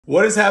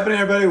What is happening,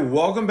 everybody?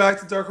 Welcome back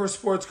to Darkhorse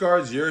Sports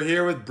Cards. You're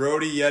here with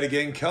Brody yet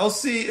again.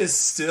 Kelsey is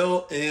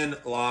still in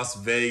Las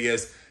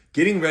Vegas,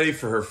 getting ready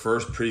for her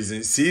first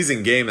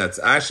preseason game that's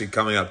actually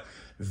coming up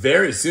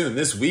very soon,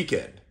 this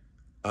weekend.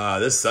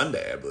 This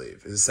Sunday, I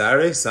believe. Is it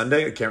Saturday?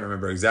 Sunday? I can't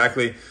remember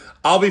exactly.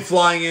 I'll be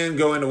flying in,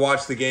 going to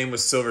watch the game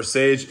with Silver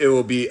Sage. It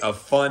will be a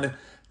fun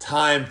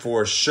time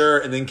for sure.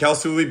 And then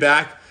Kelsey will be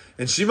back.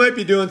 And she might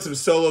be doing some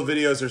solo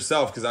videos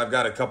herself because I've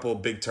got a couple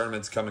of big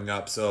tournaments coming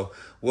up. So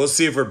we'll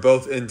see if we're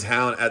both in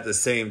town at the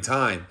same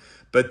time.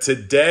 But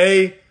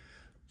today,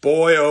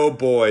 boy, oh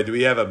boy, do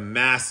we have a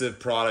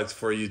massive product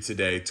for you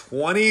today.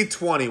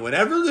 2020.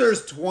 Whenever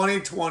there's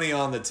 2020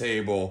 on the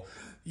table,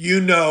 you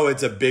know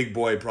it's a big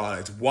boy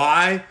product.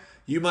 Why,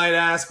 you might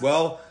ask?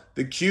 Well,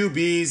 the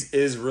QBs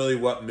is really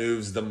what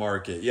moves the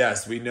market.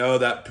 Yes, we know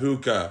that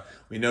Puka.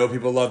 We know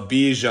people love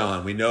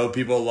Bijan. We know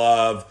people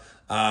love...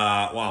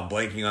 well, I'm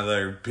blanking on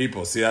other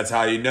people. See, that's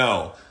how you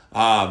know.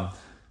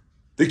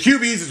 The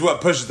QBs is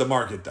what pushes the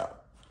market, though.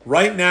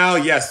 Right now,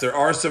 yes, there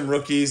are some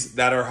rookies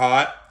that are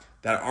hot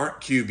that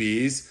aren't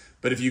QBs.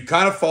 But if you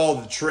kind of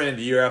follow the trend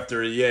year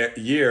after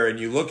year and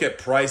you look at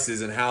prices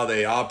and how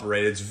they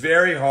operate, it's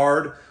very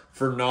hard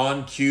for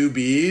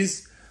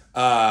non-QBs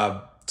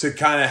to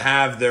kind of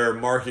have their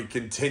market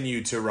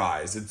continue to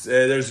rise.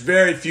 There's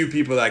very few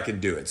people that can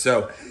do it.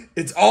 So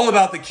it's all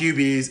about the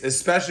QBs,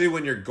 especially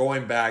when you're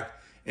going back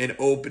and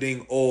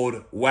opening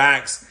old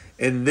wax.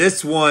 And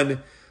this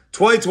one,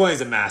 2020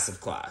 is a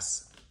massive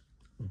class.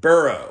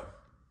 Burrow,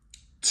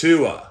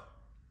 Tua,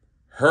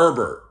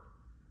 Herbert,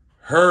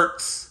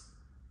 Hurts,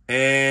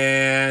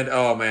 and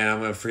oh man, I'm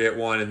going to forget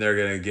one and they're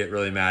going to get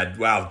really mad.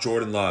 Wow,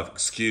 Jordan Love,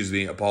 excuse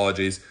me,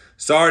 apologies.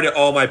 Sorry to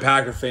all my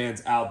Packer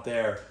fans out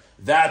there.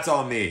 That's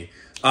on me.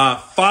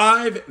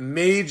 5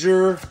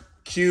 major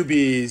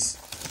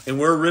QBs, and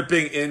we're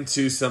ripping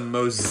into some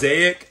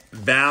Mosaic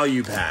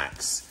value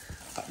packs.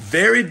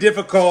 Very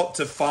difficult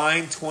to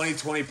find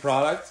 2020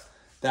 product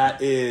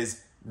that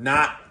is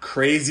not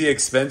crazy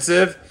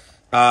expensive.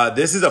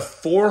 This is a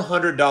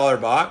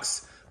 $400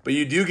 box, but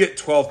you do get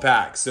 12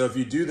 packs. So if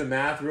you do the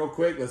math real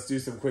quick, let's do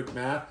some quick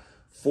math.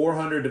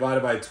 400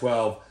 divided by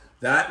 12.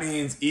 That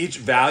means each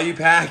value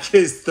pack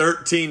is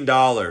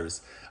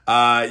 $13.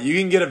 You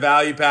can get a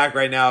value pack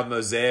right now of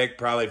Mosaic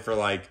probably for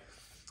like,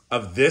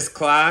 of this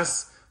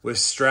class with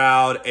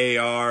Stroud,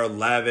 AR,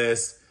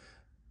 Levis,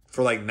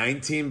 for like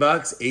 19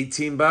 bucks,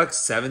 18 bucks,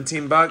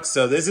 17 bucks.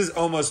 So this is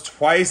almost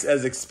twice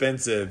as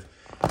expensive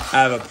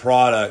of a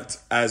product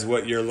as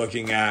what you're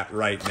looking at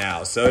right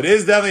now. So it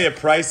is definitely a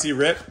pricey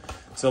rip.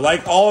 So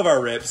like all of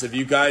our rips, if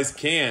you guys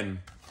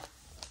can,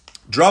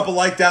 drop a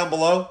like down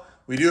below.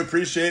 We do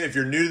appreciate it. If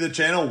you're new to the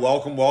channel,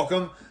 welcome,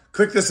 welcome.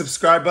 Click the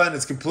subscribe button.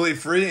 It's completely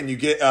free and you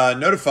get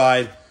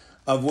notified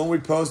of when we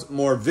post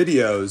more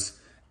videos.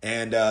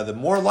 And the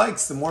more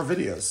likes, the more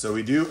videos. So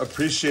we do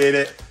appreciate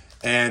it.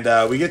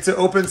 And we get to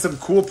open some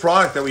cool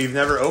product that we've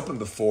never opened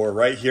before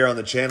right here on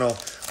the channel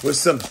with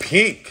some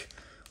pink.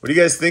 What do you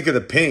guys think of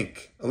the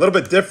pink? A little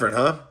bit different,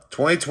 huh?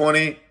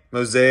 2020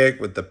 Mosaic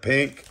with the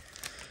pink.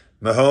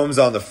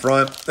 Mahomes on the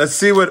front. Let's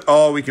see what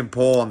all we can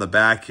pull on the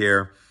back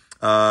here.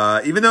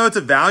 Even though it's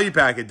a value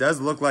pack, it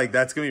does look like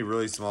that's going to be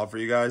really small for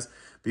you guys.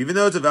 But even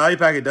though it's a value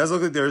pack, it does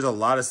look like there's a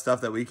lot of stuff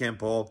that we can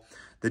pull.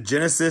 The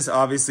Genesis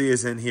obviously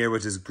is in here,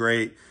 which is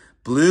great.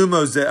 Blue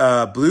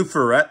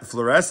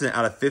fluorescent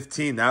out of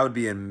 15. That would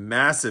be a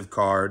massive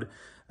card.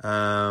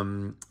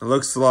 It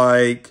looks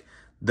like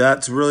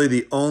that's really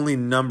the only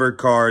numbered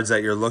cards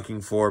that you're looking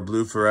for.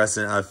 Blue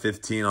fluorescent out of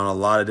 15 on a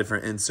lot of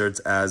different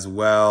inserts as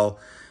well.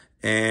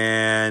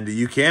 And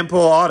you can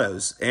pull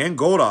autos and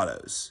gold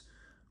autos,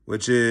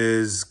 which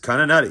is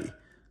kind of nutty.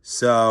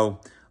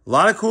 So a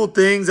lot of cool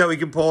things that we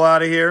can pull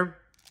out of here.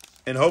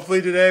 And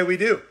hopefully today we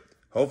do.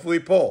 Hopefully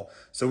pull.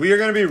 So we are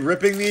going to be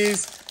ripping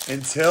these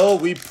until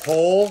we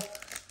pull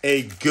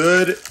a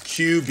good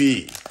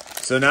QB.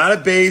 So not a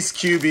base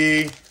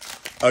QB,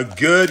 a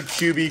good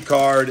QB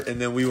card, and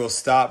then we will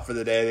stop for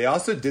the day. They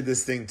also did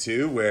this thing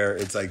too where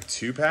it's like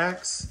 2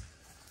 packs.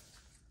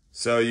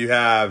 So you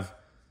have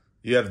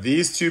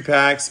these 2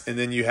 packs and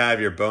then you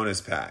have your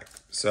bonus pack.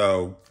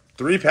 So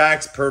 3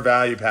 packs per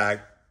value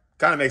pack.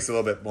 Kind of makes it a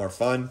little bit more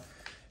fun.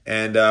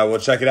 And we'll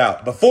check it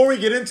out. Before we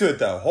get into it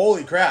though,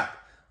 holy crap.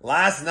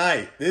 Last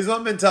night, this is what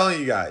I've been telling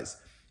you guys.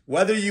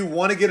 Whether you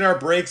want to get in our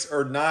breaks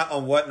or not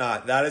on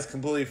whatnot, that is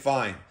completely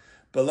fine.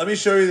 But let me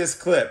show you this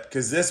clip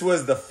because this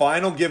was the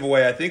final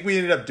giveaway. I think we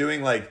ended up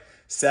doing like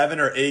 7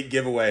 or 8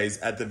 giveaways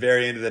at the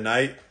very end of the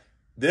night.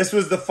 This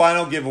was the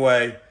final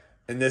giveaway,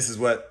 and this is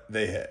what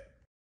they hit.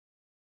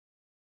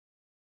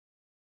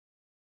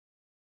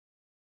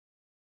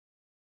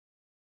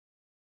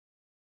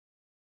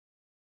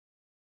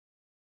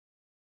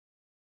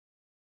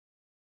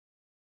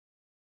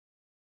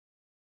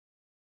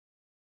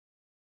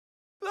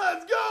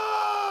 Let's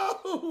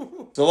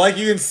go! So like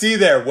you can see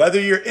there, whether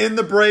you're in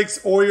the breaks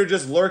or you're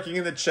just lurking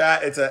in the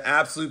chat, it's an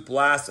absolute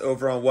blast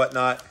over on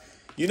Whatnot.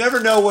 You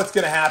never know what's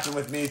going to happen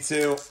with me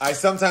too. I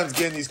sometimes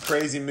get in these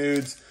crazy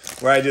moods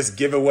where I just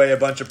give away a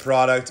bunch of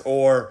product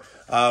or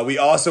We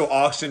also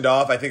auctioned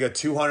off, I think, a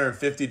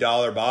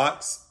 $250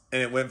 box,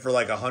 and it went for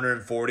like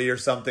 $140 or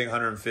something,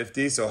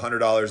 $150, so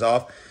 $100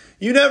 off.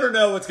 You never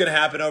know what's going to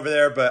happen over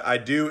there, but I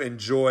do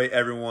enjoy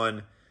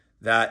everyone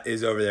that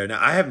is over there. Now,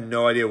 I have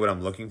no idea what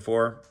I'm looking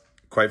for,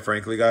 quite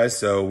frankly, guys,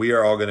 so we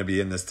are all going to be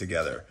in this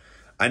together.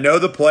 I know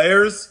the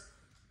players.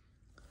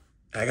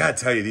 I got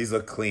to tell you, these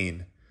look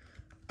clean.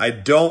 I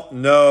don't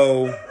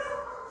know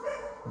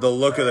the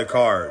look of the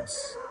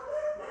cards,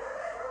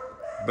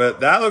 but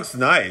that looks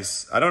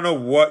nice. I don't know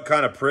what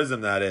kind of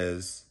prism that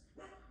is,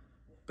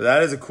 but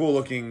that is a cool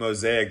looking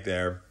mosaic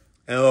there.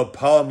 And a little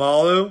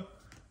Palomalu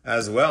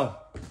as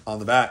well on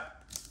the back.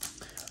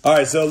 All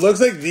right, so it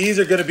looks like these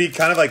are going to be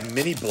kind of like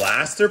mini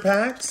blaster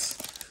packs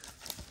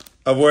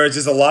of where it's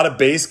just a lot of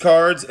base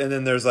cards and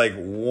then there's like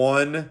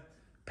one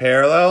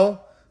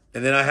parallel.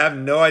 And then I have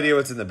no idea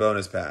what's in the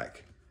bonus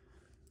pack.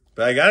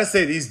 But I got to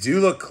say, these do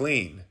look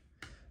clean.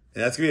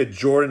 And that's going to be a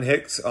Jordan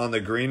Hicks on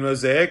the green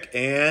mosaic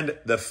and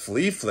the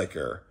Flea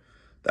Flicker.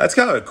 That's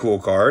kind of a cool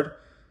card.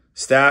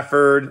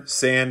 Stafford,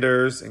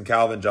 Sanders, and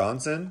Calvin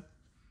Johnson.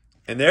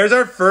 And there's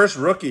our first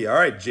rookie. All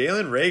right,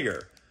 Jalen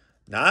Reagor.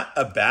 Not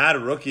a bad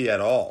rookie at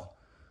all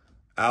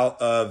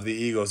out of the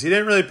Eagles. He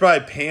didn't really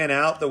probably pan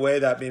out the way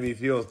that maybe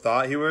people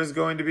thought he was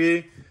going to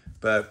be.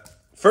 But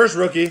first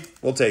rookie,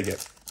 we'll take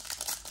it.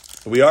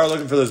 We are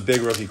looking for those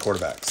big rookie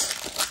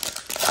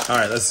quarterbacks. All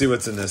right, let's see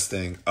what's in this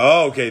thing.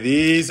 Oh, okay,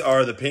 these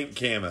are the pink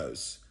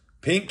camos.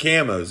 Pink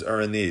camos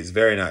are in these.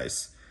 Very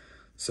nice.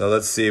 So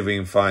let's see if we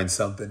can find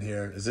something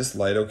here. Is this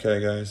light okay,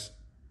 guys?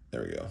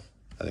 There we go.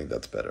 I think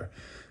that's better.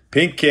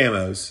 Pink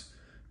camos.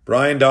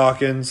 Brian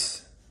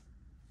Dawkins.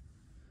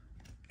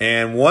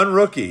 And one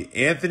rookie,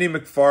 Anthony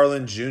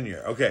McFarland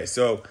Jr. Okay,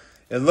 so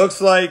it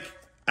looks like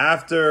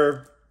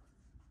after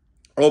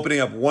opening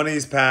up one of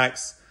these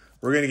packs,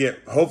 we're going to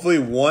get hopefully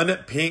one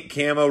pink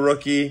camo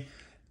rookie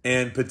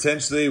and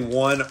potentially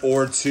one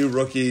or two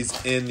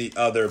rookies in the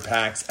other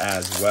packs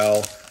as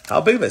well.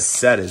 How big of a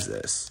set is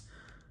this?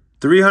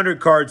 300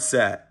 card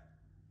set.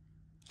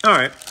 All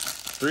right,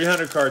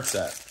 300 card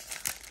set.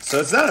 So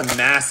it's not a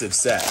massive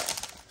set.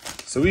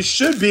 So we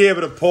should be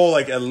able to pull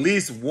like at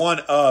least one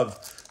of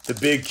the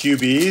big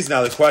QBs.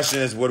 Now the question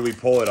is, what do we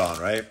pull it on,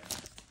 right?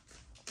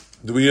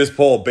 Do we just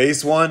pull a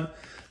base one?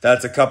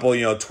 That's a couple,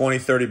 you know, 20,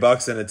 30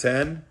 bucks and a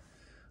 10.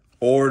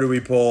 Or do we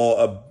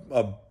pull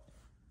a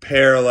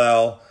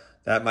parallel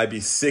that might be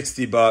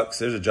 60 bucks?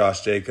 There's a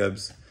Josh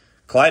Jacobs.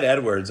 Clyde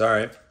Edwards, all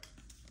right.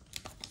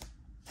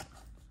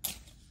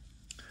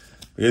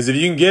 Because if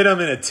you can get them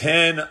in a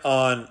 10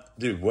 on,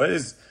 dude,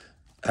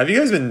 have you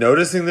guys been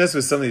noticing this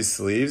with some of these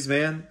sleeves,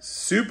 man?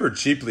 Super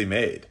cheaply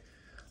made.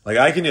 Like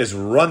I can just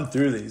run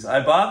through these.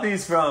 I bought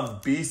these from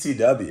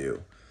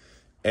BCW.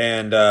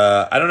 And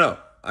I don't know.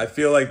 I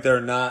feel like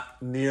they're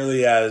not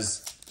nearly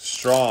as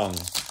strong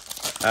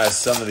as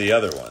some of the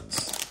other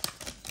ones.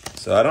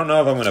 So I don't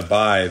know if I'm going to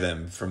buy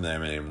them from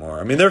them anymore.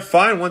 I mean, they're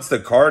fine once the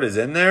card is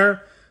in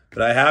there,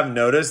 but I have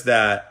noticed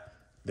that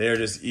they're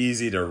just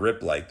easy to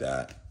rip like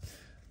that.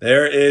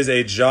 There is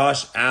a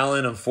Josh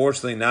Allen,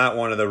 unfortunately not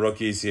one of the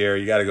rookies here.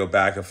 You got to go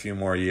back a few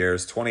more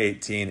years.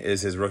 2018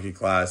 is his rookie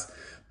class,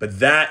 but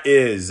that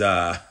is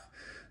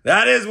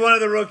one of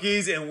the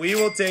rookies, and we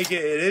will take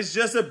it. It is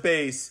just a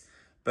base,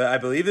 but I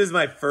believe this is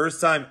my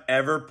first time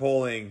ever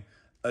pulling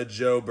a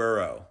Joe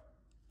Burrow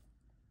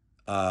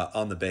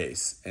on the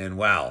base. And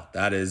wow,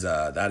 that is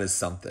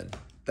something.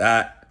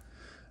 That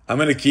I'm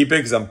going to keep it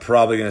because I'm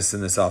probably going to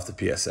send this off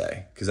to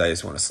PSA because I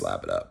just want to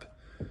slap it up.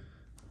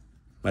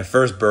 My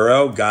first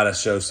Burrow, got to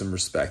show some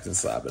respect and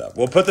slap it up.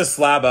 We'll put the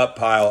slab up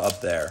pile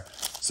up there.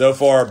 So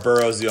far,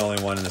 Burrow's the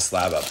only one in the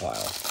slab up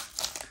pile.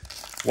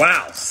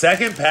 Wow,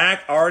 second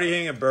pack, already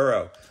hitting a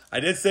Burrow. I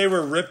did say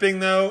we're ripping,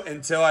 though,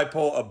 until I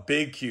pull a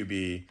big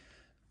QB.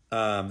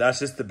 That's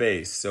just the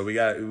base. So we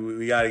got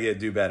to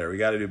do better. We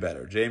got to do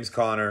better. James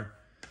Conner.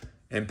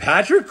 And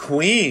Patrick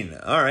Queen.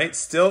 All right,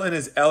 still in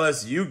his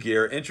LSU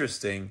gear.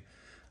 Interesting.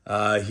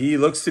 He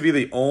looks to be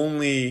the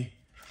only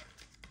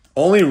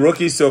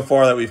rookie so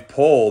far that we've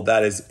pulled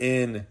that is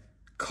in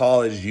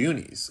college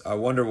unis. I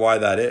wonder why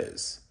that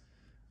is.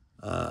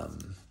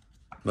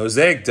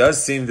 Mosaic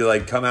does seem to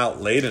like come out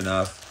late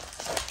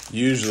enough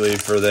usually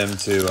for them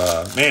to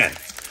man,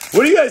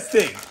 what do you guys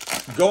think?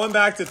 Going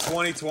back to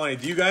 2020,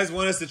 do you guys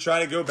want us to try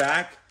to go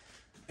back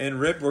and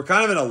rip? We're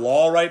kind of in a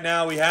lull right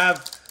now. We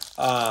have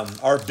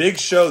our big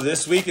show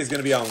this week is going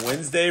to be on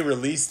Wednesday,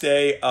 release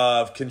day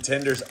of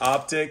Contenders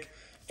Optic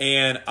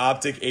and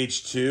Optic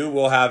H2.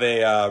 We'll have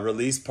a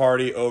release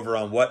party over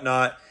on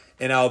Whatnot,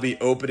 and I'll be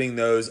opening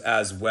those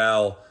as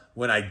well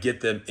when I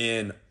get them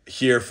in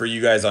here for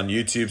you guys on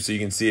YouTube so you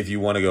can see if you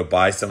want to go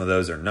buy some of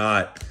those or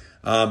not.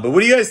 But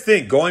what do you guys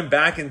think? Going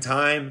back in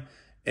time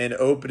and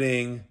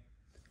opening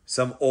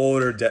some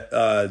older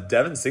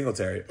Devin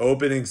Singletary,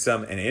 opening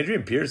some, and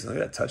Adrian Pearson, look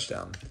at that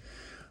touchdown.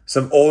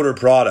 Some older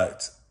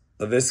product.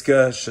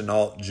 LaVisca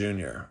Chenault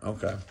Jr.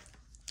 Okay.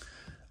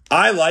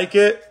 I like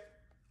it.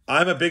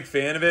 I'm a big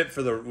fan of it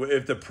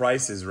if the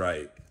price is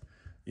right.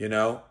 You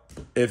know,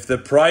 if the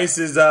price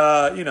is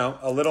a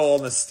little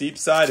on the steep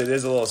side, it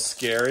is a little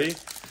scary.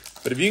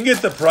 But if you can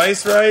get the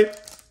price right,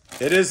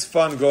 it is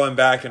fun going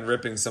back and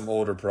ripping some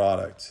older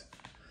product.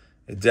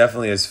 It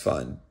definitely is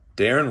fun.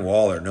 Darren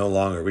Waller, no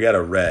longer. We got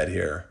a red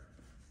here.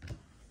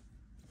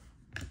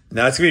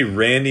 Now it's going to be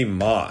Randy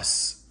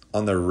Moss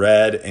on the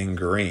red and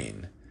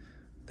green.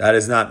 That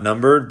is not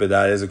numbered, but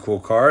that is a cool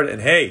card.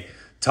 And hey,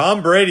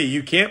 Tom Brady,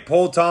 you can't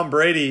pull Tom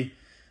Brady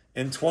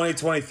in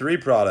 2023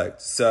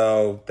 product.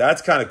 So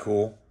that's kind of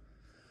cool.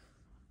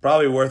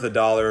 Probably worth $1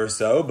 or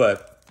so,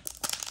 but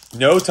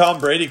no Tom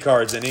Brady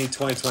cards in any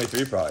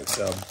 2023 product.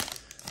 So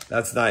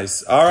that's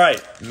nice. All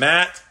right,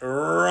 Matt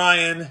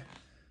Ryan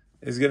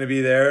is going to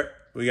be there.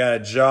 We got a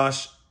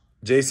Josh,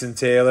 Jason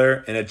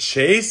Taylor, and a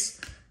Chase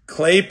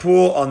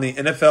Claypool on the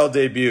NFL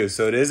debut.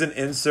 So it is an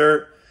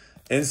insert.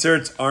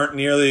 Inserts aren't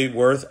nearly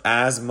worth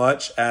as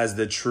much as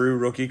the true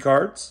rookie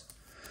cards.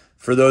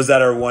 For those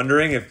that are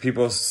wondering, if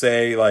people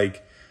say,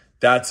 like,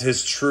 that's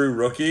his true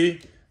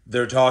rookie,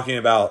 they're talking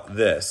about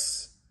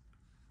this,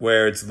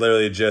 where it's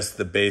literally just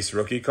the base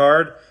rookie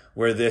card,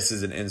 where this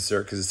is an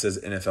insert because it says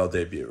NFL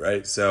debut,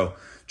 right? So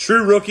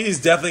true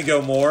rookies definitely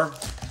go more.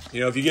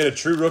 You know, if you get a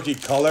true rookie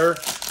color,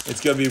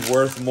 it's going to be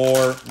worth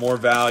more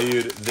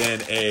valued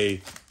than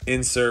a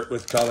insert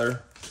with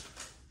color.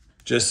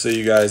 Just so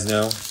you guys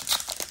know.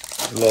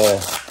 A little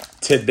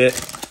tidbit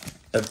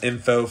of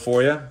info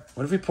for you.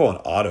 What if we pull an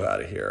auto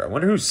out of here? I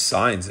wonder who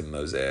signs in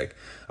Mosaic.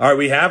 All right,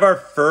 we have our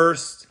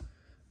first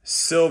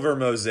silver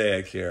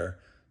Mosaic here.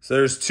 So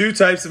there's two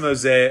types of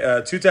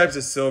Mosaic, two types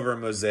of silver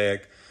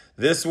Mosaic.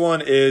 This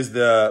one is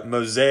the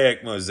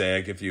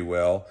Mosaic, if you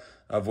will,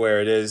 of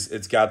where it is.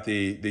 It's got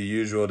the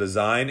usual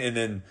design, and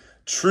then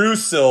true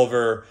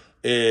silver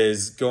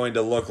is going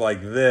to look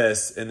like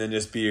this, and then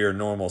just be your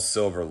normal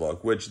silver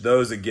look. Which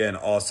those again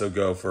also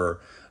go for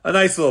a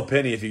nice little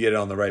penny if you get it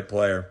on the right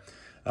player.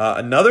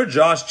 Another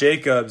Josh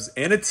Jacobs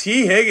and a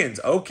T. Higgins.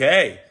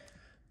 Okay.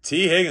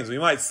 T. Higgins. We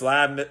might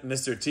slab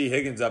Mr. T.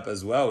 Higgins up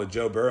as well with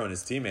Joe Burrow and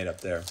his teammate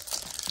up there.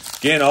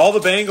 Again, all the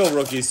Bengal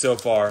rookies so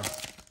far.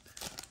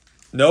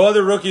 No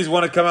other rookies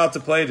want to come out to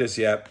play just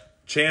yet.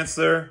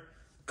 Chancellor,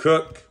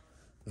 Cook,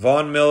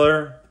 Von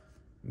Miller,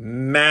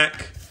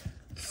 Mack,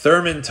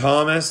 Thurman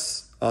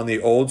Thomas on the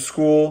old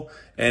school.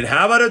 And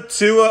how about a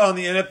Tua on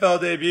the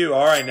NFL debut?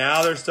 All right,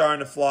 now they're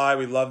starting to fly.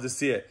 We love to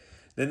see it.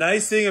 The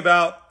nice thing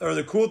about, or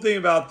the cool thing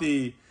about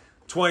the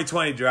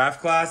 2020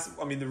 draft class,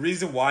 I mean, the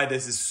reason why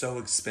this is so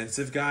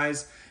expensive,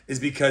 guys, is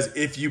because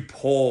if you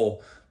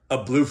pull a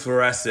blue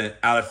fluorescent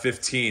out of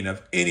 15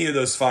 of any of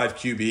those 5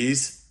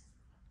 QBs,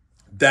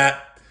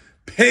 that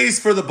pays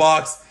for the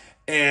box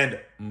and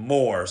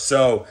more.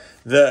 So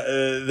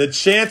the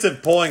chance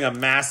of pulling a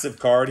massive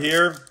card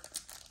here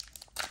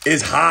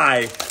is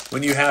high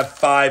when you have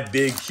 5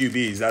 big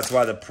QBs. That's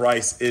why the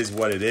price is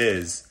what it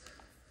is.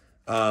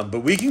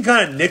 But we can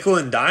kind of nickel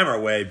and dime our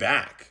way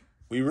back.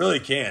 We really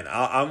can.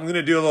 I'm going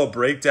to do a little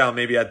breakdown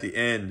maybe at the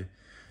end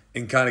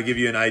and kind of give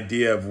you an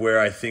idea of where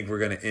I think we're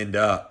going to end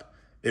up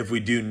if we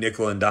do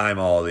nickel and dime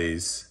all of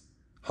these.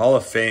 Hall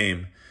of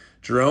Fame.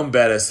 Jerome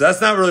Bettis. So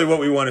that's not really what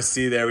we want to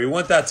see there. We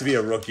want that to be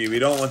a rookie. We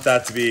don't want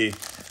that to be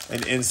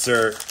an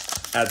insert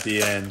at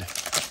the end.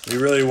 We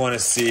really want to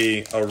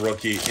see a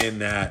rookie in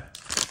that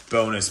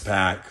bonus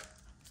pack.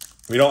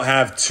 We don't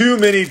have too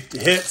many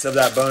hits of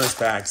that bonus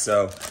pack,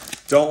 so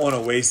don't want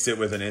to waste it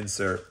with an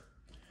insert.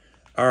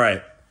 All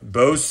right.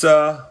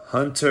 Bosa,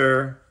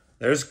 Hunter.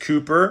 There's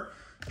Cooper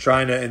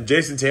trying to, and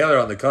Jason Taylor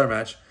on the color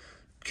match.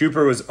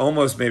 Cooper was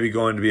almost maybe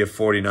going to be a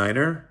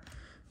 49er.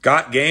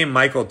 Got game,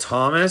 Michael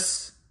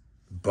Thomas.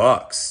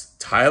 Bucks.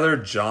 Tyler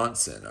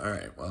Johnson. All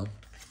right, well.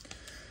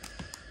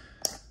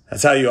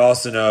 That's how you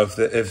also know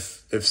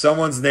if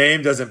someone's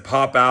name doesn't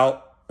pop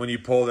out when you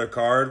pull their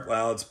card,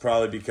 well, it's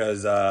probably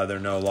because they're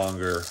no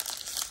longer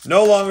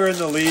in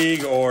the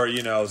league, or,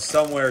 you know,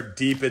 somewhere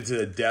deep into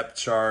the depth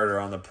chart or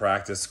on the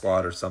practice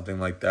squad or something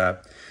like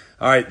that.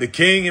 All right, the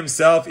king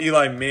himself,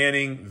 Eli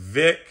Manning,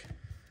 Vic,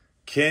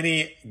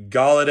 Kenny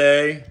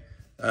Galladay,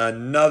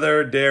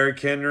 another Derrick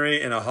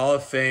Henry, and a Hall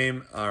of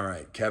Fame. All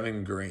right,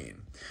 Kevin Green.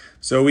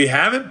 So we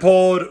haven't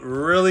pulled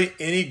really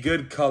any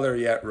good color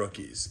yet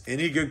rookies.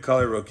 Any good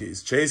color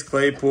rookies. Chase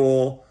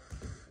Claypool,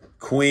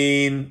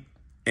 Queen,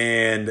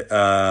 and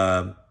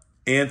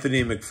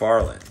Anthony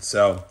McFarland.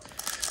 So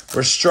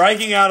we're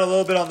striking out a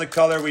little bit on the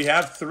color. We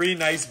have 3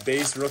 nice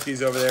base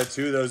rookies over there.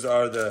 2 of those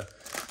are the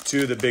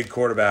 2 of the big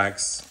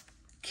quarterbacks.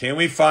 Can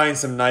we find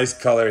some nice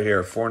color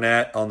here?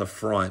 Fournette on the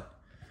front.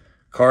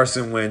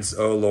 Carson Wentz,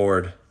 oh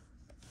Lord.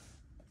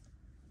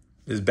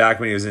 This is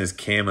back when he was in his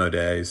camo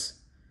days.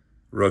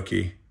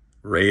 Rookie.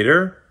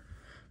 Raider.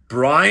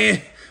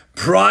 Brian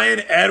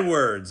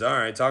Edwards. All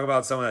right, talk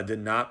about someone that did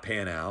not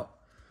pan out.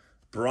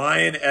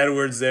 Brian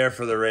Edwards there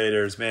for the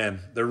Raiders.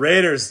 Man, the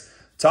Raiders,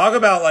 talk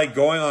about like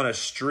going on a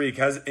streak.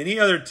 Has any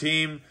other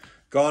team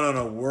gone on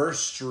a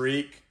worse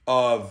streak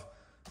of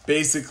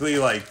basically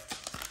like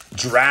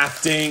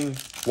drafting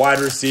wide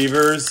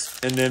receivers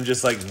and them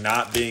just like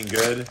not being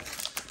good?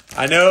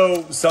 I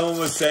know someone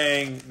was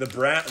saying did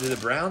the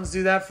Browns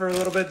do that for a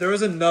little bit? There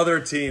was another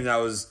team that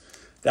was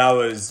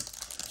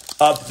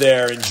up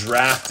there in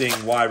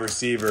drafting wide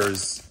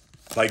receivers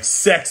like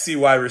sexy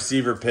wide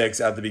receiver picks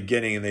at the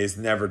beginning, and they just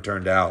never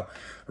turned out.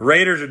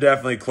 Raiders are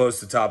definitely close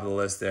to the top of the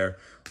list there.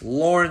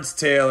 Lawrence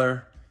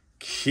Taylor,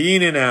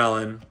 Keenan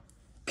Allen,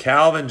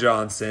 Calvin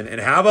Johnson,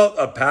 and how about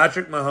a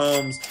Patrick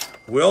Mahomes?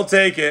 We'll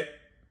take it.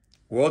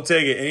 We'll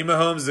take it. Any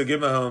Mahomes is a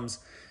good Mahomes.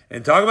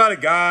 And talk about a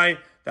guy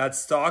that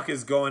stock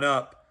is going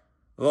up.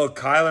 A little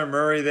Kyler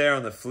Murray there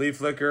on the flea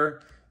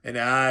flicker.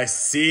 And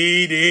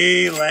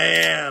CD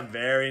Lamb.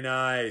 Very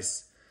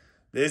nice.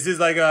 This is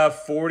like a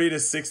 $40 to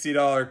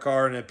 $60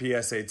 card in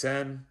a PSA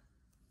 10.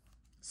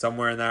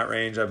 Somewhere in that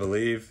range, I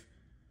believe.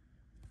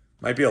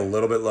 Might be a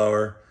little bit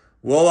lower.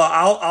 Well,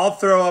 I'll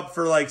throw up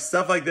for like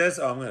stuff like this.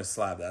 Oh, I'm going to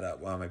slab that up.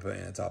 Why am I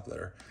putting it in a top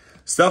litter?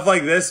 Stuff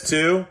like this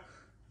too.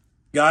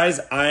 Guys,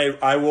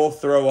 I will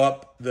throw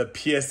up the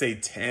PSA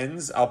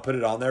 10s. I'll put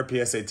it on there,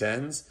 PSA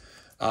 10s,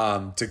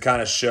 to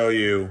kind of show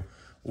you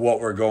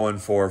what we're going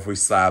for if we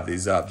slab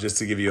these up, just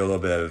to give you a little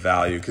bit of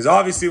value. Because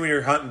obviously when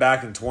you're hunting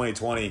back in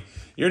 2020,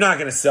 you're not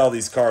going to sell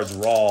these cards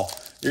raw.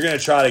 You're going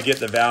to try to get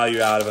the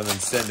value out of them and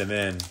send them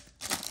in.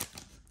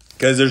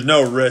 Because there's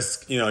no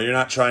risk. You know, you're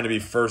not trying to be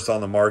first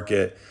on the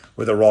market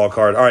with a raw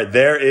card. All right,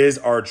 there is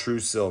our true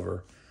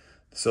silver.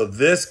 So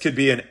this could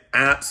be an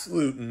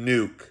absolute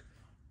nuke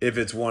if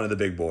it's one of the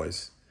big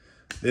boys.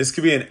 This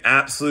could be an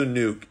absolute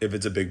nuke if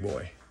it's a big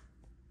boy.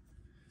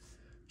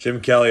 Jim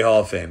Kelly,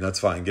 Hall of Fame. That's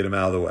fine. Get him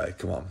out of the way.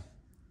 Come on.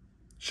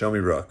 Show me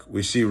Rook.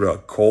 We see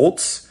Rook.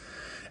 Colts.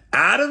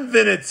 Adam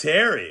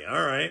Vinatieri.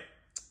 All right.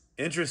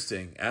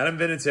 Interesting. Adam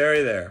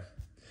Vinatieri there.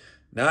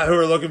 Not who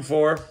we're looking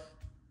for.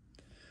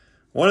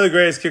 One of the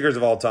greatest kickers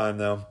of all time,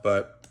 though.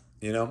 But,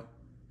 you know,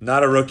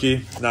 not a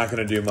rookie. Not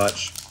going to do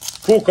much.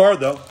 Cool card,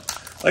 though.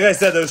 Like I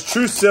said, those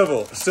true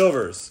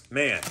silvers,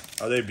 man,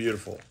 are they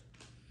beautiful.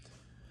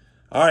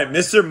 All right,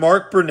 Mr.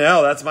 Mark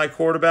Brunell. That's my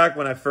quarterback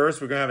when we're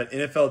going to have an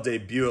NFL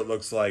debut, it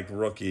looks like,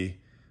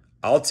 rookie.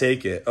 I'll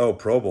take it. Oh,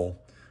 Pro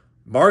Bowl.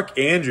 Mark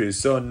Andrews.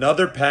 So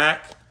another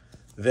pack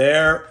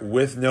there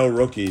with no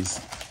rookies.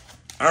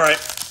 All right.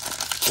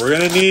 We're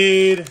going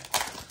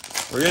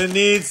to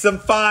need some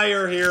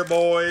fire here,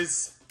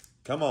 boys.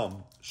 Come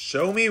on.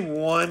 Show me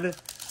one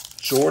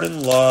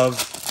Jordan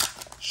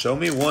Love. Show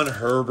me one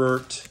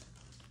Herbert.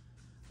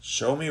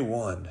 Show me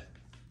one.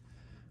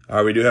 All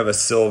right, we do have a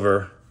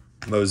silver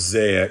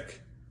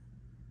Mosaic.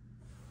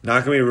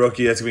 Not going to be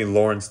rookie. That's going to be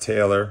Lawrence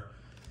Taylor.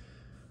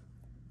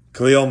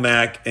 Khalil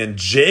Mack and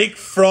Jake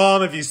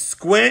Fromm. If you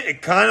squint,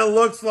 it kind of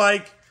looks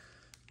like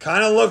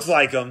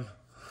him.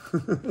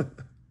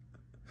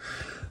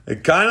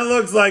 It kind of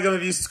looks like him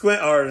if you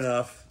squint hard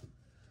enough.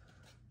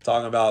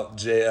 Talking about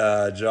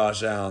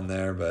Josh Allen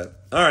there,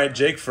 but all right,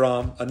 Jake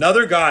Fromm.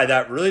 Another guy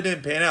that really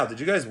didn't pan out.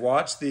 Did you guys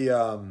watch Did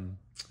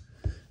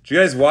you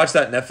guys watch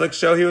that Netflix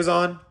show he was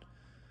on?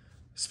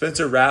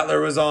 Spencer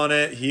Rattler was on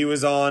it. He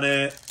was on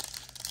it.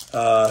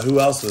 Who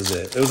else was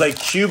it? It was like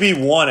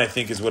QB1, I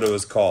think is what it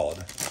was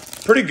called.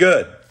 Pretty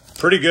good.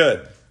 Pretty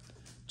good.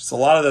 Just a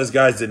lot of those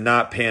guys did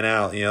not pan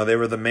out. You know, they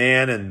were the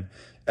man and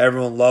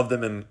everyone loved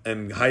them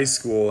in high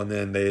school, and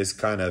then they just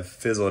kind of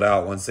fizzled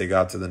out once they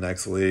got to the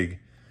next league.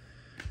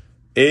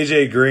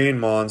 AJ Green,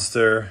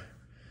 monster.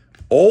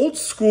 Old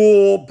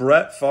school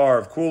Brett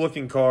Favre, cool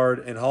looking card,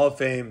 and Hall of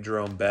Fame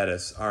Jerome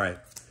Bettis. All right.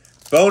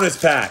 Bonus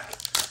pack.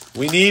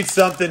 We need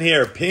something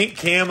here. Pink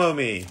camo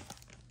me.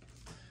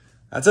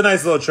 That's a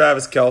nice little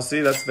Travis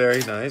Kelce. That's very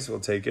nice. We'll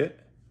take it.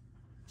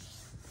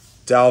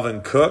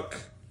 Dalvin Cook.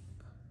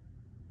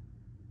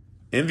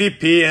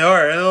 MVP. All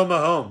right, little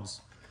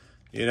Mahomes.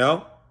 You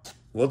know,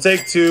 we'll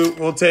take two.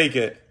 We'll take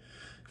it.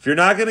 If you're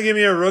not going to give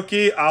me a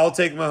rookie, I'll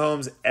take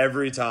Mahomes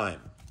every time.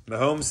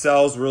 Mahomes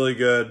sells really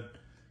good.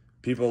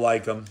 People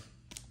like him.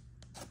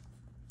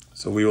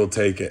 So we will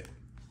take it.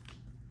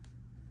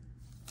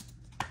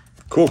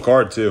 Cool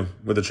card, too,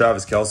 with the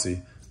Travis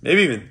Kelce.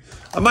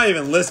 I might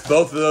even list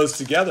both of those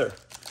together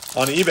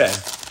on eBay.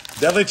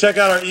 Definitely check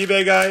out our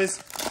eBay,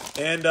 guys,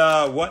 and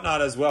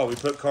Whatnot as well. We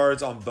put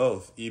cards on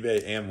both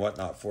eBay and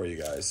Whatnot for you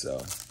guys.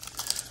 So,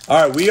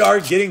 all right, we are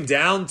getting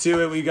down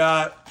to it. We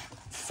got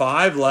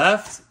 5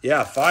 left.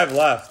 Yeah, 5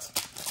 left.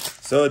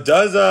 So it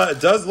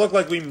does look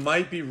like we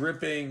might be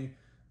ripping.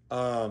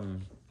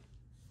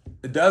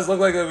 It does look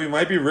like we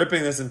might be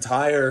ripping this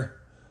entire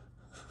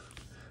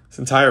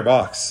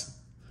box.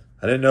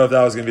 I didn't know if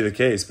that was going to be the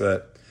case,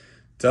 but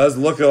it does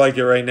look like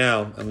it right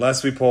now,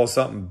 unless we pull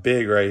something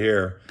big right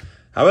here.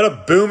 How about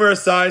a Boomer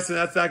Esiason?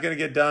 That's not going to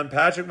get done.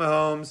 Patrick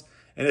Mahomes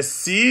and a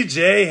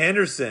C.J.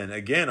 Henderson.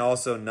 Again,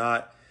 also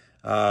not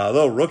a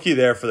little rookie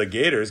there for the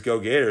Gators. Go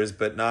Gators,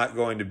 but not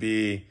going to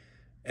be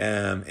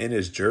in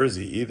his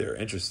jersey either.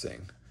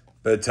 Interesting.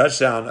 But a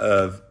touchdown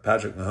of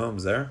Patrick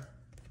Mahomes there.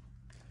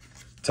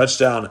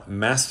 Touchdown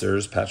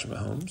Masters, Patrick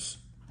Mahomes.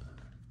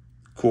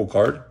 Cool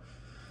card.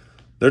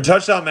 Their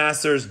touchdown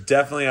masters,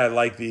 definitely I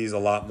like these a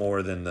lot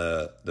more than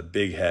the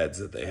big heads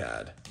that they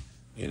had,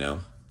 you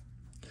know.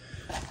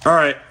 All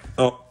right.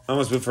 Oh, I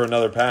almost went for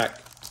another pack.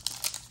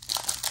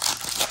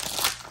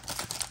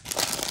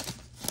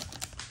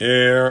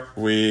 Here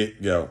we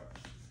go.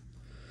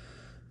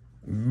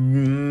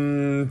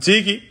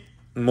 Tiki.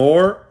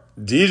 More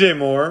DJ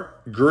Moore.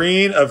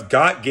 Green of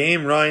Got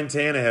Game, Ryan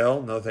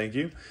Tannehill. No, thank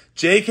you.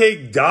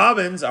 J.K.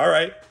 Dobbins. All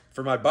right,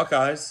 for my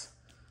Buckeyes.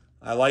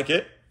 I like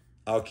it.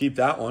 I'll keep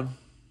that one.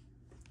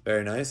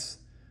 Very nice.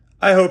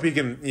 I hope he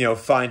can,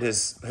 find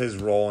his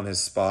role and his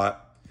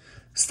spot.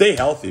 Stay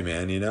healthy,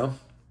 man,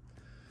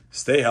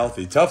 Stay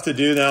healthy. Tough to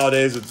do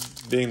nowadays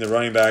with being the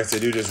running backs. They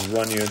do just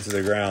run you into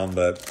the ground,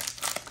 but...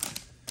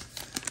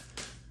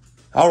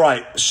 All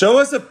right. Show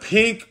us a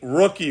pink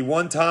rookie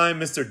one time.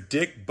 Mr.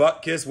 Dick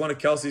Butkus, one of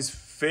Kelsey's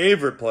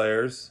favorite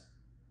players.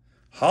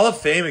 Hall of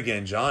Fame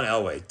again, John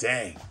Elway.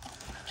 Dang.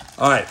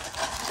 All right.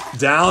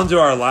 Down to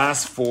our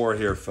last 4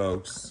 here,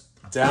 folks.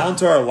 Down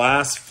to our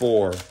last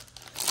 4.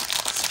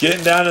 It's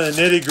getting down to the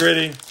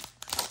nitty-gritty.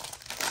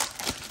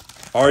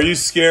 Are you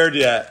scared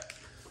yet?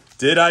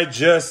 Did I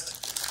just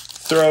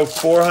throw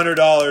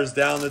 $400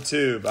 down the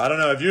tube? I don't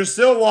know. If you're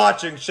still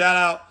watching, shout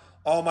out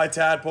all my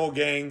Tadpole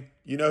gang.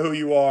 You know who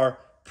you are.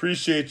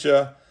 Appreciate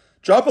you.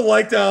 Drop a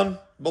like down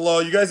below.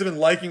 You guys have been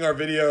liking our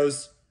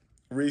videos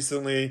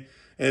recently,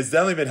 and it's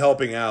definitely been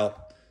helping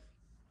out.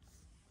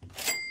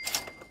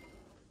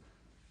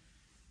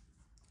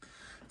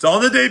 It's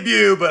on the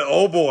debut, but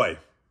oh boy.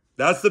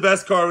 That's the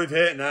best card we've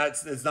hit, and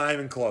it's not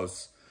even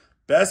close.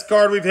 Best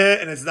card we've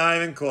hit, and it's not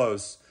even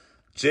close.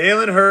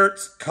 Jalen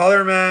Hurts,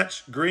 color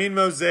match, green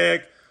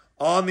mosaic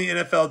on the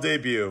NFL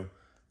debut.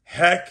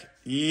 Heck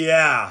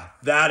yeah,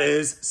 that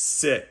is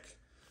sick.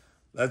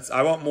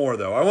 I want more,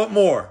 though. I want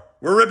more.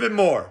 We're ripping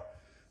more.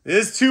 It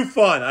is too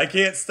fun. I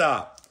can't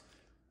stop.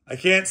 I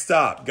can't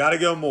stop. Got to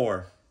go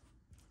more.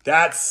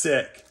 That's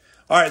sick.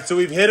 All right, so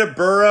we've hit a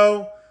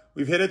Burrow.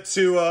 We've hit a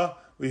Tua.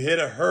 We've hit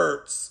a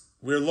Hurts.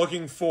 We're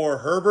looking for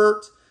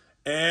Herbert,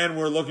 and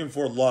we're looking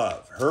for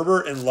Love.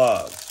 Herbert and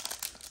Love.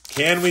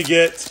 Can we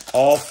get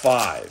all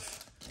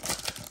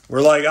 5?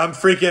 We're like, I'm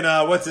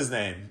freaking, what's his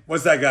name?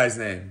 What's that guy's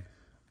name?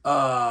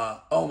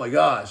 Oh my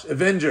gosh.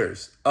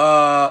 Avengers.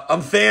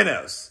 I'm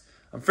Thanos.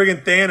 I'm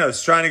freaking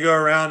Thanos trying to go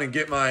around and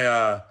get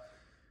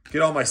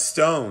all my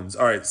stones.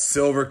 All right,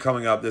 silver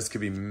coming up. This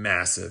could be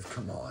massive.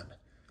 Come on.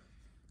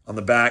 On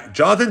the back.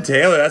 Jonathan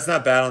Taylor. That's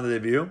not bad on the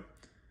debut.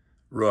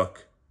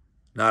 Rook.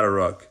 Not a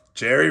rook.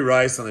 Jerry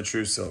Rice on the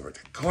true silver.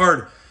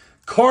 The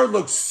card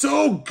looks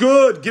so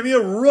good. Give me a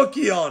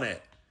rookie on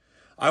it.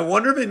 I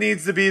wonder if it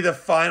needs to be the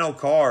final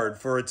card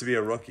for it to be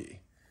a rookie.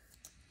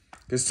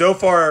 Because so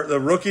far, the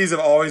rookies have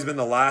always been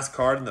the last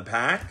card in the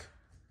pack.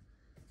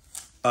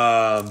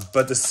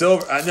 But the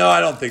silver, no,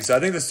 I don't think so. I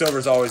think the silver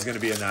is always going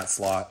to be in that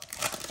slot.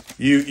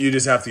 You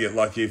just have to get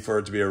lucky for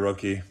it to be a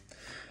rookie.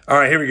 All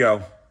right, here we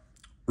go.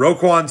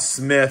 Roquan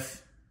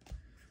Smith,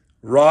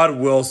 Rod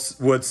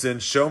Woodson.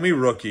 Show me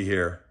rookie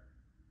here.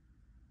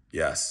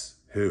 Yes.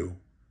 Who?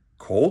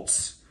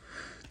 Colts?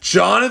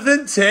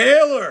 Jonathan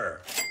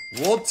Taylor.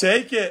 We'll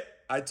take it.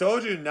 I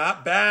told you,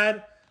 not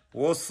bad.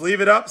 We'll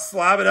sleeve it up,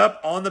 slab it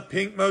up on the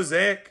pink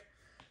mosaic.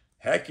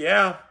 Heck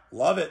yeah.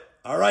 Love it.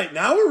 All right,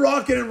 now we're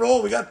rocking and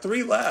rolling. We got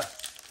 3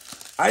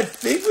 left. I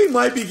think we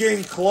might be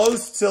getting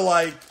close to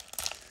like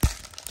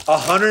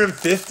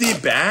 150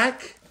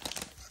 back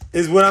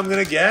is what I'm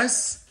going to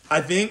guess. I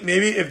think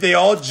maybe if they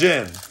all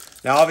gym.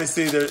 Now,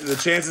 obviously, the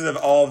chances of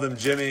all of them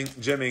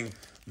gymming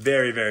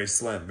very, very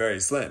slim, very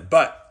slim.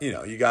 But, you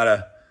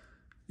gotta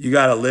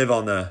live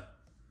on the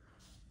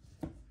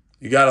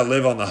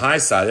high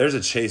side. There's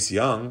a Chase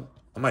Young.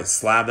 I might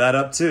slab that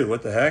up too.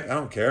 What the heck? I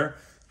don't care.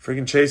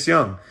 Freaking Chase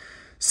Young.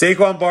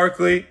 Saquon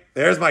Barkley.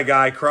 There's my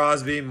guy.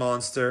 Crosby,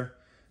 monster.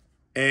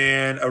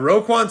 And a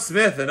Roquan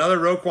Smith. Another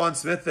Roquan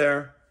Smith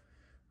there.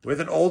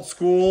 With an old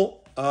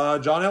school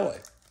John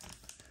Elway.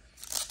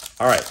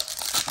 All right.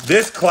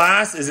 This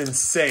class is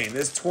insane.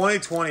 This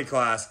 2020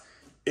 class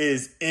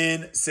is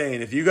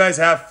insane. If you guys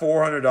have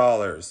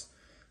 $400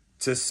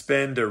 to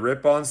spend to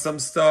rip on some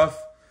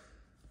stuff,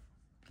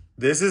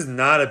 this is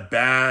not a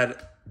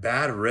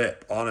bad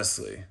rip,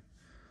 honestly.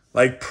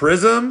 Like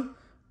Prism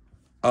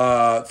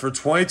for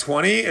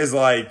 2020 is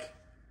like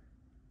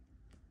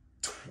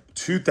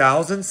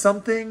 2,000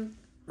 something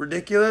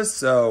ridiculous.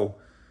 So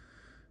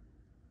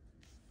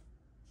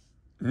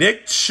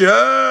Nick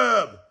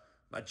Chubb,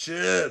 my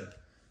Chubb.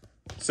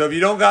 So if you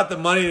don't got the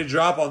money to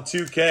drop on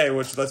 2K,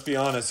 which let's be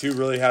honest, who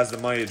really has the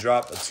money to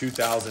drop a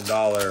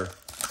 $2,000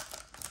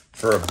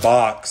 for a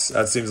box?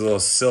 That seems a little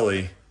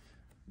silly.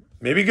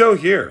 Maybe go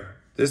here.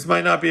 This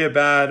might not be a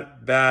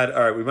bad.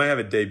 All right, we might have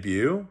a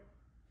debut.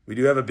 We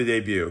do have a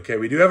debut. Okay,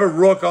 we do have a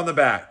rook on the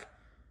back.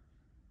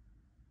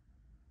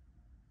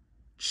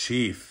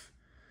 Chief.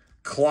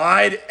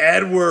 Clyde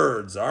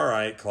Edwards. All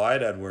right,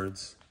 Clyde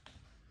Edwards.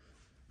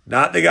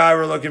 Not the guy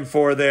we're looking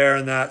for there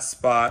in that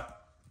spot.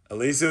 At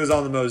least it was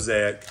on the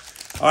mosaic.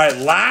 All right,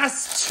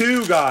 last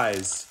 2,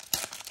 guys.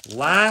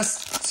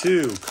 Last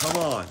 2. Come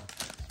on.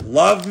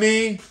 Love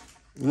me,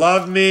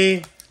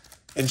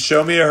 and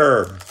show me a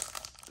herb.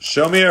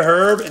 Show me a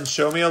herb and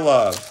show me a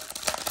love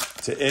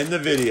to end the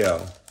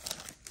video.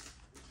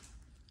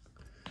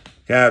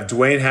 Okay, I have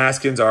Dwayne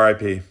Haskins,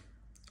 RIP.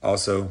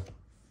 Also,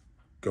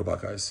 go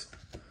Buckeyes.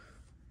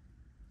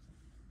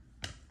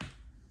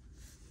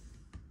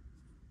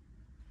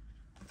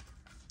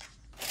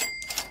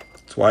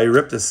 That's why you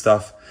rip this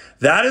stuff.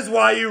 That is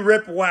why you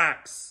rip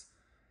wax.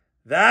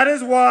 That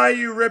is why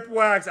you rip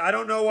wax. I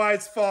don't know why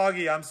it's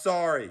foggy. I'm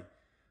sorry.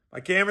 My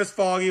camera's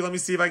foggy. Let me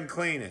see if I can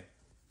clean it.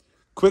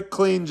 Quick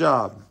clean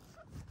job.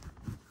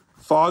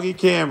 Foggy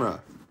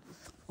camera.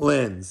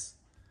 Lens.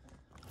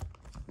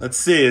 Let's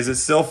see. Is it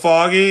still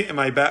foggy?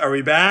 Are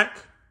we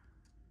back?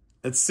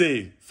 Let's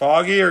see.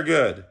 Foggy or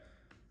good?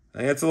 I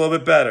think it's a little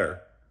bit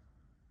better.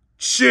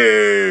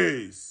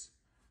 Jeez.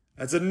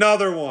 That's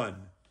another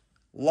one.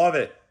 Love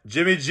it.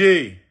 Jimmy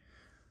G.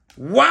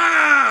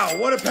 Wow.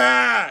 What a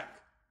pack.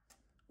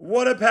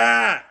 What a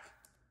pack.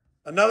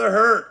 Another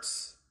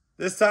Hurts.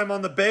 This time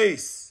on the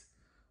base.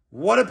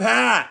 What a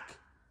pack.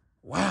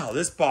 Wow,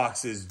 this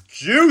box is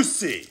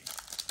juicy.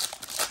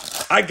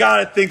 I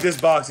gotta think this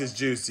box is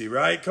juicy,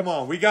 right? Come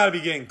on, we gotta be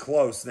getting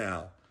close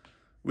now.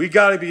 We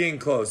gotta be getting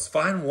close.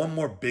 Find one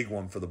more big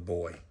one for the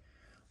boy.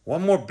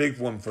 One more big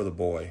one for the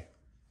boy.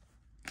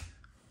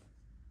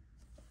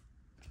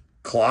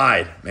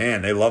 Clyde.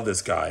 Man, they love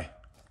this guy.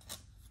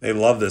 They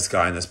love this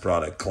guy in this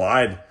product.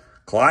 Clyde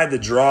the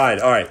Dried.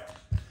 All right.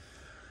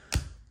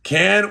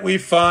 Can we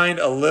find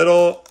a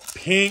little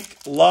pink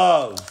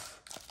love?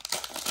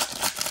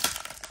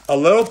 A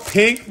little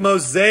pink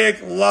Mosaic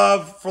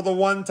love for the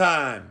one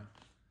time.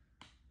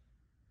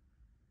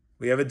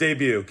 We have a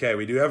debut. Okay,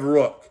 we do have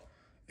Rook.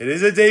 It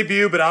is a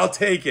debut, but I'll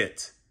take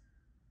it.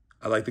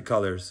 I like the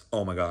colors.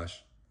 Oh, my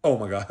gosh. Oh,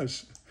 my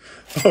gosh.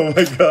 Oh,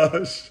 my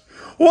gosh.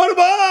 What a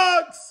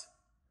box!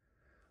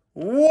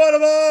 What a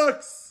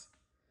box!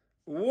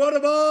 What a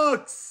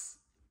box!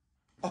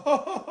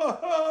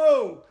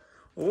 Oh,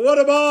 what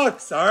a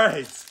box! All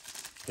right,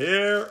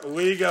 here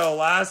we go.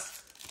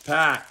 Last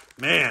pack.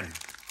 Man,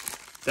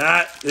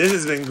 this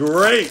has been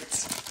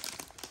great.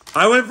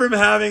 I went from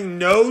having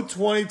no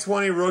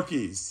 2020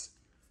 rookies,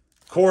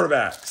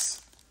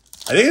 quarterbacks.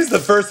 I think it's the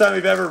first time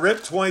we've ever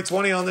ripped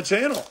 2020 on the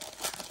channel.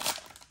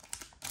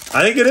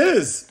 I think it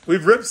is.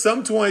 We've ripped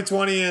some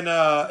 2020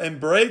 in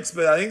breaks,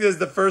 but I think this is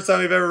the first time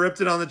we've ever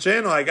ripped it on the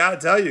channel. I got to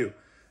tell you,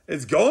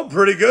 it's going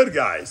pretty good,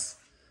 guys.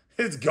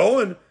 It's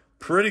going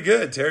pretty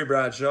good. Terry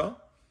Bradshaw,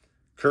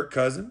 Kirk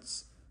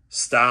Cousins,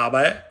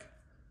 Staubach,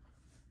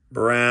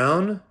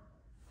 Brown.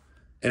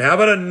 And how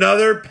about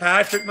another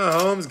Patrick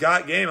Mahomes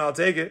got game? I'll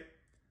take it.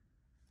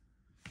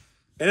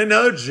 And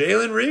another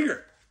Jalen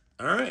Reagor.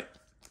 All right.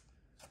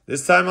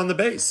 This time on the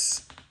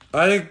base.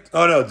 I think,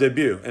 oh no,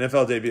 debut,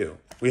 NFL debut.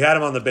 We had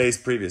him on the base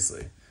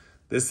previously.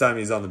 This time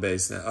he's on the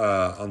base now,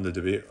 on the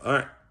debut. All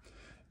right.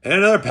 And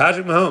another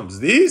Patrick Mahomes.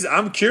 These,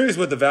 I'm curious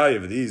what the value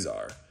of these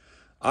are.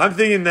 I'm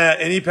thinking that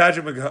any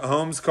Patrick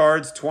Mahomes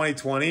cards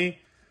 2020,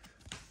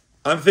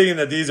 I'm thinking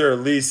that these are at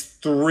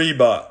least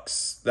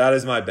 $3. That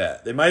is my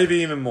bet. They might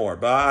be even more,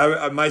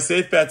 but my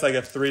safe bet's like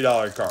a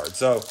 $3 card.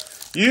 So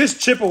you just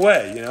chip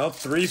away,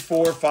 3,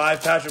 4,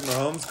 5 Patrick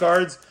Mahomes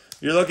cards.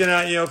 You're looking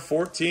at,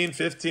 14,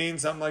 15,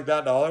 something like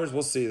that dollars.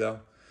 We'll see,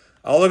 though.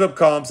 I'll look up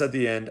comps at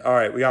the end. All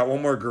right, we got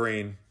one more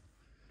green.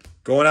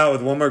 Going out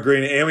with one more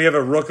green. And we have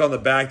a Rook on the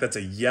back that's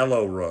a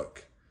yellow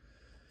Rook.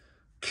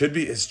 Could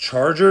be, is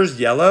Chargers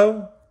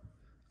yellow?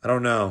 I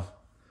don't know.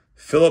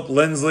 Philip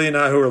Lindsay,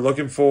 not who we're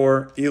looking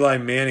for. Eli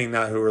Manning,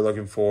 not who we're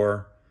looking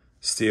for.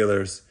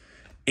 Steelers.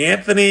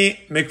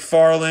 Anthony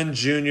McFarland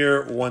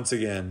Jr. once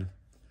again.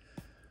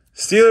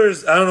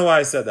 Steelers, I don't know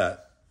why I said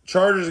that.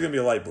 Chargers are going to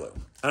be light blue.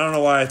 I don't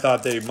know why I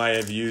thought they might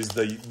have used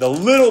the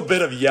little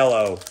bit of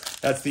yellow.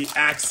 That's the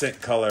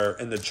accent color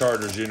in the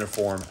Chargers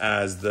uniform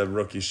as the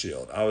rookie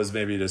shield. I was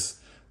maybe just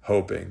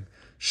hoping.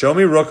 Show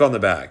me Rook on the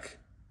back.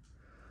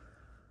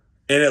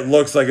 And it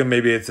looks like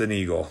maybe it's an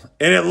eagle.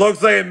 And it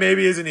looks like it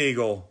maybe is an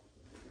eagle.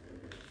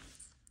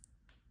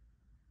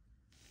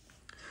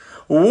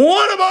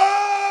 What a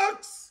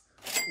box!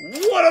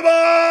 What a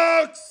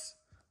box!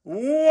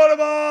 What a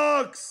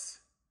box!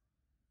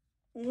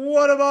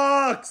 What a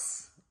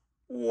box!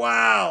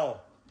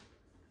 Wow.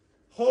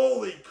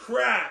 Holy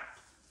crap.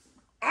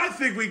 I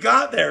think we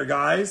got there,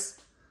 guys.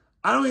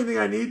 I don't even think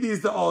I need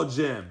these to all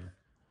gym.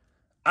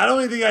 I don't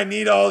even think I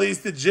need all these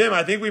to gym.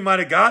 I think we might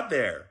have got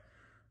there.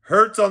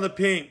 Hurts on the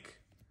pink.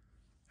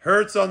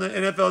 Hurts on the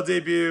NFL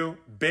debut.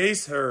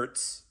 Base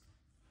Hurts.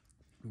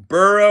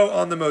 Burrow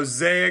on the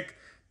Mosaic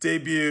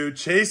debut.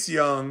 Chase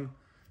Young.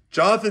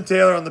 Jonathan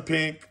Taylor on the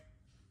pink.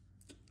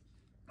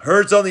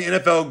 Hurts on the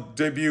NFL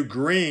debut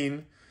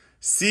green.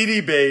 CD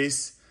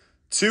base.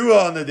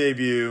 Tua on the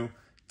debut.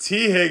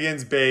 T.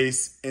 Higgins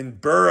base. And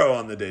Burrow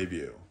on the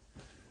debut.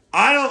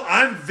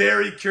 I'm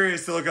very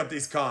curious to look up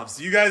these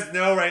comps. You guys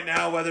know right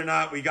now whether or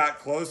not we got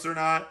close or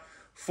not.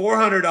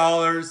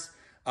 $400.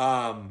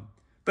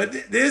 But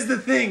this is the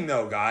thing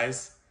though,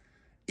 guys.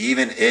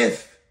 Even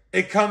if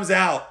it comes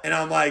out and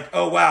I'm like,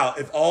 oh wow,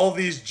 if all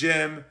these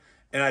gym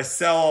and I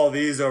sell all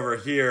these over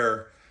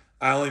here,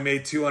 I only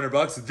made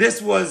 $200.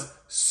 This was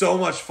so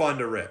much fun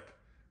to rip.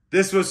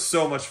 This was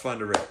so much fun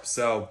to rip.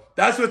 So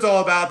that's what it's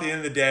all about at the end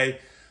of the day.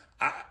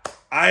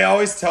 I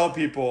always tell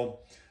people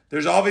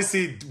there's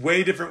obviously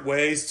way different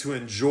ways to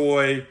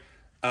enjoy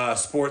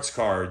sports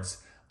cards.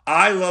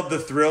 I love the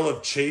thrill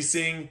of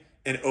chasing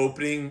and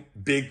opening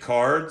big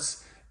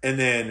cards and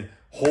then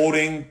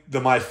holding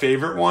my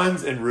favorite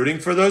ones and rooting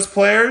for those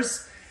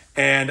players.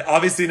 And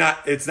obviously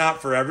it's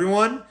not for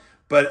everyone,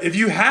 but if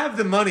you have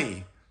the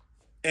money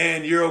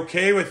and you're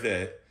okay with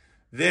it,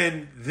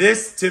 then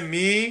this to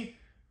me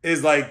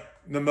is like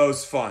the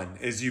most fun,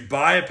 is you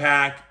buy a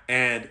pack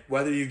and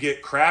whether you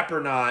get crap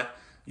or not,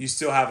 you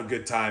still have a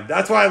good time.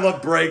 That's why I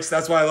love breaks.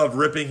 That's why I love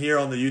ripping here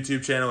on the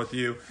YouTube channel with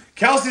you.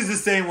 Kelsey's the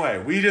same way.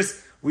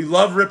 We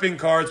love ripping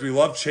cards. We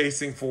love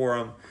chasing for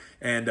them.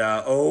 And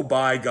oh,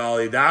 by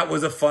golly, that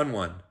was a fun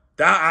one.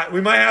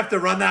 We might have to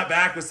run that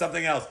back with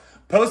something else.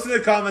 Post in the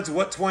comments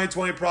what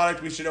 2020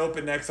 product we should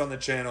open next on the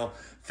channel.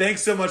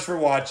 Thanks so much for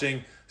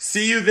watching.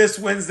 See you this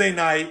Wednesday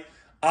night.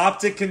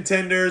 Optic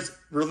Contenders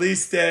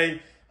release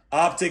day.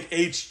 Optic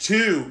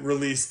H2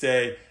 release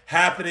day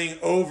happening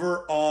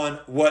over on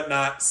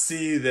Whatnot.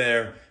 See you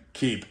there.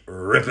 Keep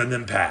ripping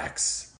them packs.